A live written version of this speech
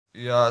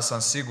Ja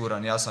sam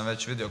siguran, ja sam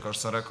već vidio, kao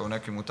što sam rekao, u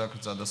nekim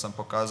utakmicama da sam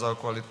pokazao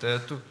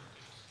kvalitetu.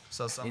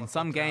 In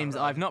some games,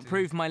 I've not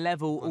proved my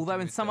level,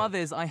 although in some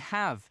others I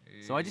have.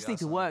 So I just need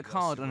to work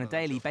hard on a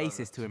daily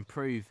basis to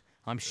improve.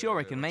 I'm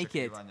sure I can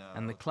make it,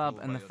 and the club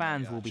and the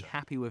fans will be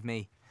happy with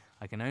me.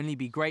 I can only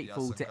be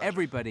grateful to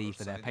everybody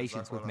for their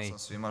patience with me.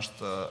 Svima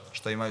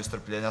što imaju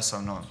strpljenja sa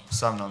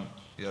mnom,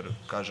 jer,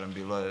 kažem,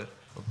 bilo je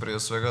prije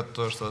svega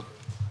to što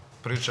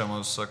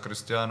pričamo sa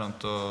Cristianom,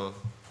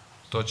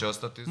 to će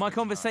ostati. My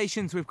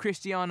conversations with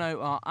Cristiano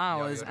are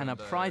ours and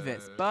are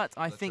private, but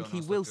I think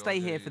he will stay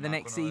here for the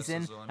next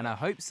season, and I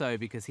hope so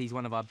because he's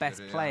one of our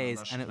best players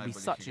and it would be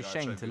such a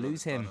shame to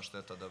lose him.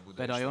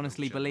 But I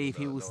honestly believe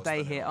he will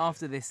stay here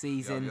after this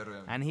season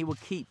and he will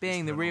keep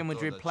being the Real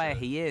Madrid player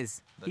he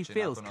is. He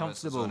feels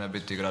comfortable.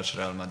 Biti igrač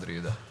Real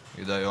Madrida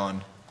I da je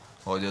on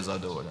ovdje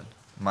zadovoljan.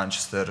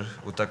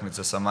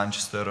 Utakmice sa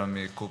Manchesterom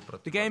I kup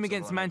protiv The game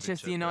against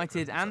Manchester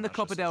United and the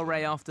Copa del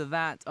Rey after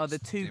that are the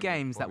two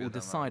games that will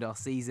decide our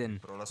season.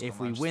 If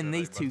we win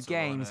these two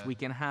games, we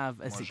can have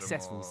a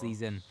successful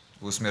season.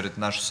 Usmjeriti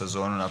našu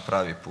sezonu na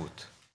pravi put.